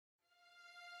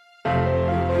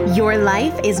Your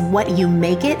life is what you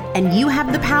make it, and you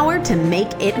have the power to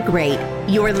make it great.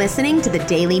 You're listening to the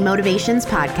Daily Motivations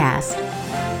Podcast.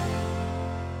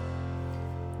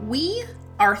 We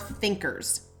are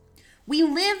thinkers. We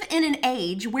live in an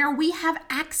age where we have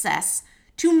access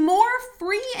to more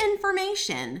free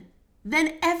information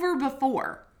than ever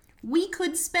before. We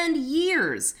could spend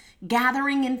years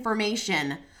gathering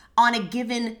information on a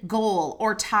given goal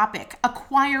or topic,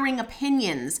 acquiring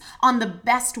opinions on the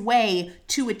best way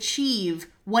to achieve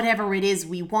whatever it is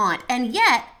we want. And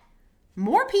yet,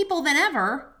 more people than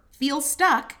ever feel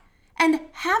stuck and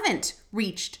haven't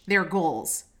reached their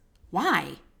goals.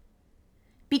 Why?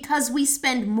 Because we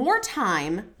spend more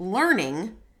time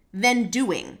learning than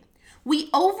doing. We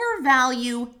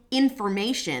overvalue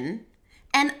information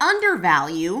and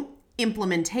undervalue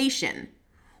implementation.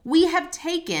 We have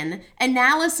taken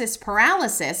analysis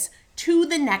paralysis to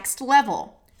the next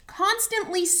level,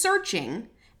 constantly searching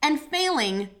and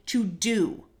failing to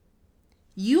do.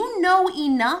 You know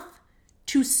enough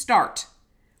to start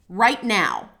right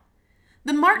now.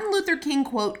 The Martin Luther King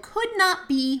quote could not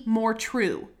be more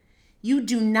true. You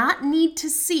do not need to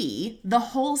see the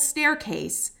whole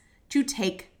staircase to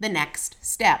take the next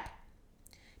step.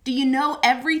 Do you know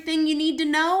everything you need to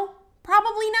know?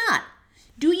 Probably not.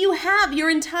 Do you have your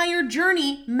entire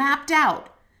journey mapped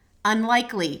out?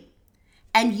 Unlikely.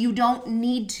 And you don't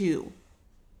need to.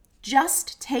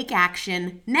 Just take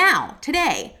action now,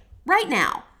 today, right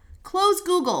now. Close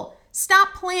Google.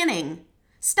 Stop planning.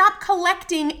 Stop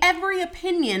collecting every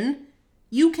opinion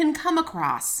you can come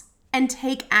across and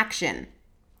take action.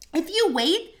 If you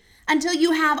wait until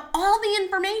you have all the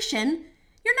information,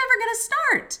 you're never going to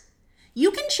start.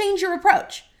 You can change your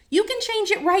approach. You can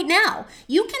change it right now.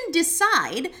 You can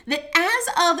decide that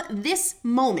as of this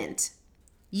moment,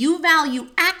 you value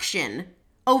action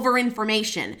over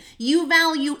information. You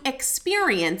value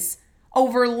experience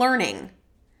over learning.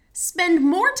 Spend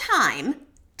more time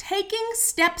taking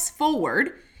steps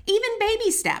forward, even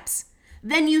baby steps,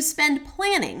 than you spend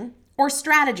planning or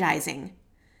strategizing.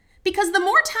 Because the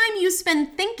more time you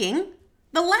spend thinking,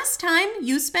 the less time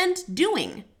you spend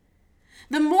doing.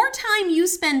 The more time you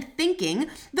spend thinking,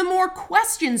 the more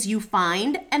questions you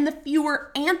find and the fewer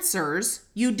answers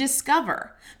you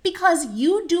discover. Because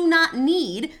you do not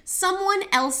need someone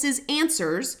else's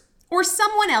answers or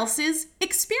someone else's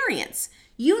experience.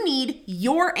 You need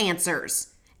your answers,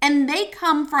 and they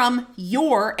come from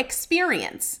your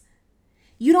experience.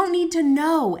 You don't need to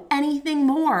know anything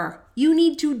more. You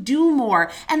need to do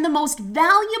more. And the most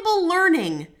valuable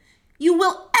learning you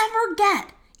will ever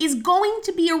get is going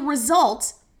to be a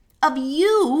result of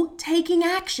you taking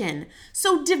action.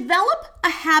 So develop a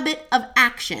habit of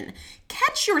action.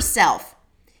 Catch yourself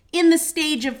in the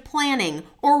stage of planning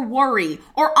or worry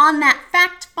or on that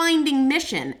fact-finding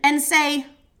mission and say,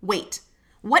 wait,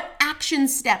 what action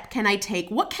step can I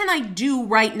take? What can I do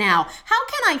right now? How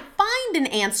can I find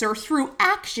an answer through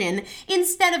action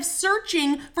instead of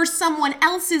searching for someone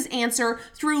else's answer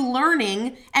through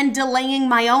learning and delaying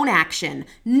my own action?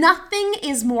 Nothing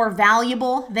is more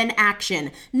valuable than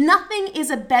action. Nothing is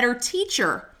a better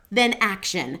teacher than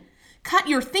action. Cut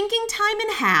your thinking time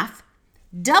in half,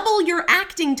 double your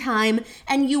acting time,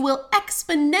 and you will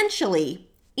exponentially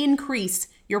increase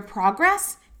your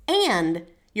progress and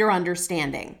your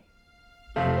understanding.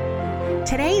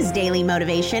 Today's daily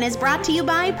motivation is brought to you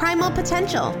by Primal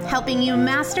Potential, helping you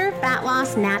master fat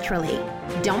loss naturally.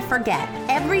 Don't forget,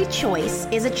 every choice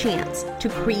is a chance to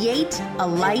create a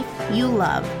life you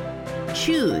love.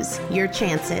 Choose your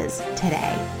chances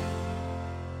today.